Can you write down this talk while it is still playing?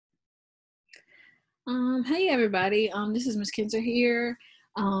Hey everybody. This is Miss Kinzer here.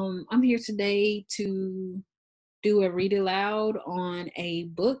 I'm here today to do a read aloud on a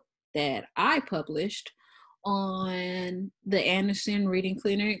book that I published on the Anderson Reading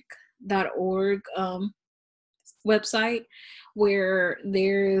Clinic.org website, where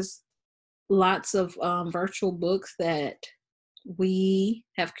there's lots of virtual books that we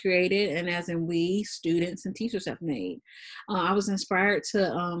have created, and as in we, students and teachers have made. I was inspired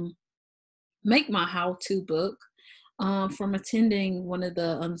to make my how-to book from attending one of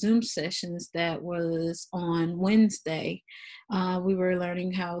the Zoom sessions that was on Wednesday. We were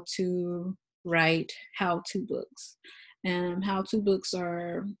learning how to write how-to books. And how-to books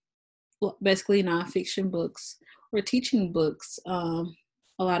are basically nonfiction books or teaching books. A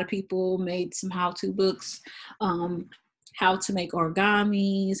lot of people made some how-to books, how to make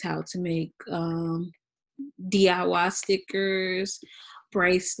origamis, how to make DIY stickers,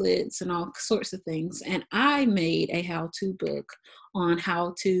 bracelets, and all sorts of things. And I made a how-to book on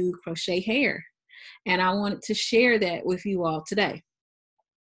how to crochet hair. And I wanted to share that with you all today.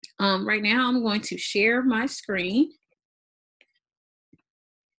 Right now, I'm going to share my screen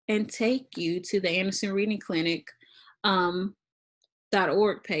and take you to the Anderson Reading Clinic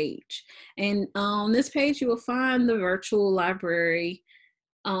 .org page. And on this page, you will find the virtual library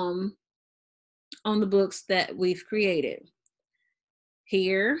on the books that we've created.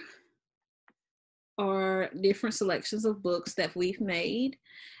 Here are different selections of books that we've made.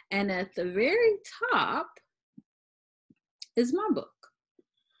 And at the very top is my book.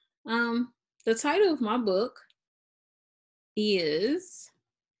 The title of my book is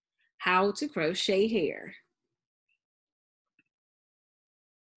How to Crochet Hair.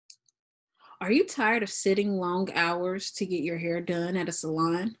 Are you tired of sitting long hours to get your hair done at a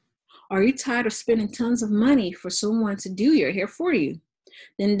salon? Are you tired of spending tons of money for someone to do your hair for you?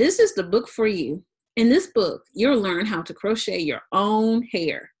 Then this is the book for you. In this book, you'll learn how to crochet your own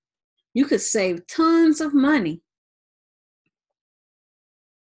hair. You could save tons of money.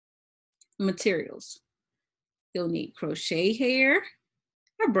 Materials. You'll need crochet hair,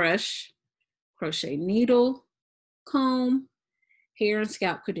 a brush, crochet needle, comb, hair and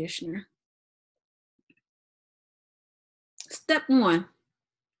scalp conditioner. Step 1,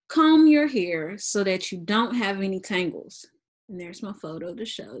 comb your hair so that you don't have any tangles. And there's my photo to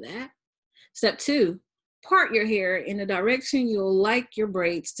show that. Step 2, part your hair in the direction you'll like your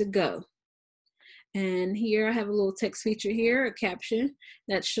braids to go. And here I have a little text feature here, a caption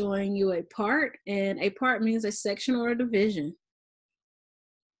that's showing you a part, and a part means a section or a division.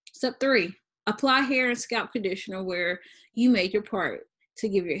 Step 3, apply hair and scalp conditioner where you made your part to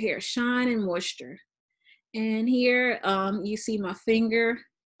give your hair shine and moisture. And here you see my finger.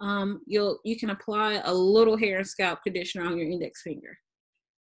 You can apply a little hair and scalp conditioner on your index finger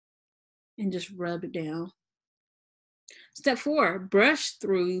and just rub it down. Step 4, brush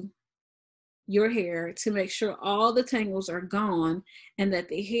through your hair to make sure all the tangles are gone and that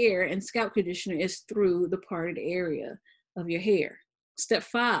the hair and scalp conditioner is through the parted area of your hair. Step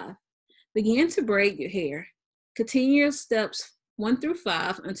 5, begin to braid your hair. Continue steps 1 through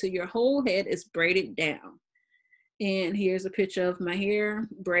 5 until your whole head is braided down. And here's a picture of my hair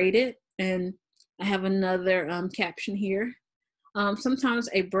braided, and I have another caption here. Sometimes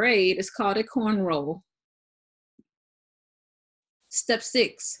a braid is called a cornrow. Step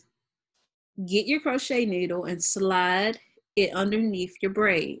 6, get your crochet needle and slide it underneath your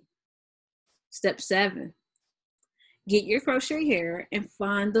braid. Step 7, get your crochet hair and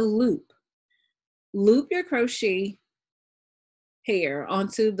find the loop. Loop your crochet hair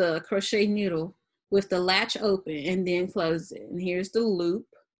onto the crochet needle with the latch open and then close it. And here's the loop,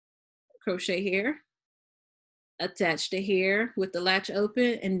 crochet hair. Attach the hair with the latch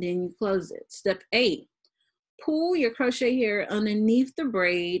open and then you close it. Step 8, pull your crochet hair underneath the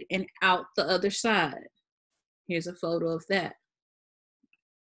braid and out the other side. Here's a photo of that.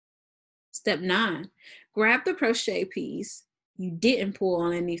 Step 9, grab the crochet piece you didn't pull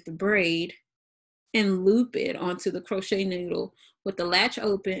underneath the braid and loop it onto the crochet needle with the latch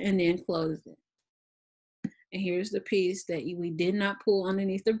open and then close it. And here's the piece that we did not pull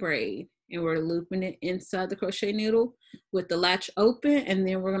underneath the braid, and we're looping it inside the crochet needle with the latch open, and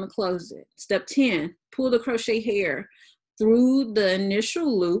then we're going to close it. Step 10, pull the crochet hair through the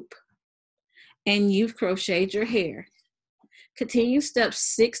initial loop, and you've crocheted your hair. Continue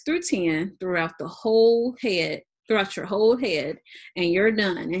steps 6 through 10 throughout your whole head, and you're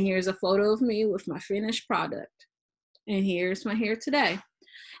done. And here's a photo of me with my finished product. And here's my hair today.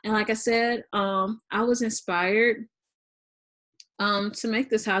 And like I said, I was inspired to make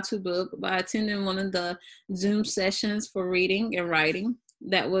this how-to book by attending one of the Zoom sessions for reading and writing.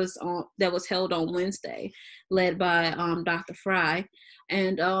 that was held on Wednesday, led by Dr. Fry.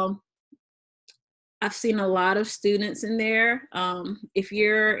 And I've seen a lot of students in there. If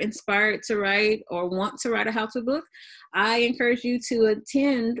you're inspired to write or want to write a how-to book, I encourage you to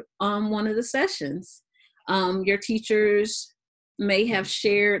attend one of the sessions. Your teachers may have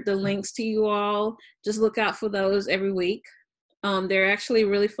shared the links to you all. Just look out for those every week. They're actually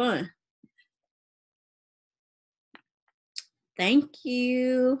really fun. Thank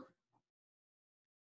you.